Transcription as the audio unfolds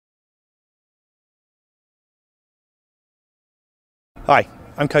Hi,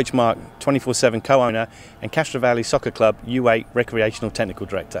 I'm Coach Mark, 24/7 co-owner and Castro Valley Soccer Club U8 Recreational Technical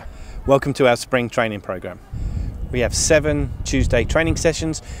Director. Welcome to our spring training program. We have 7 Tuesday training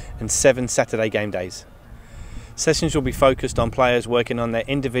sessions and 7 Saturday game days. Sessions will be focused on players working on their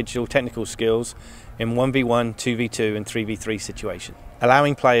individual technical skills in 1v1, 2v2 and 3v3 situations,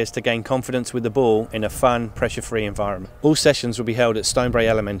 allowing players to gain confidence with the ball in a fun, pressure-free environment. All sessions will be held at Stonebrae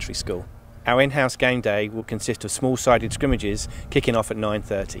Elementary School. Our in-house game day will consist of small-sided scrimmages kicking off at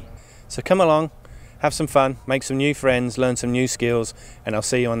 9:30. So come along, have some fun, make some new friends, learn some new skills, and I'll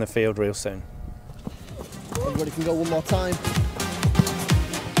see you on the field real soon. Everybody can go one more time.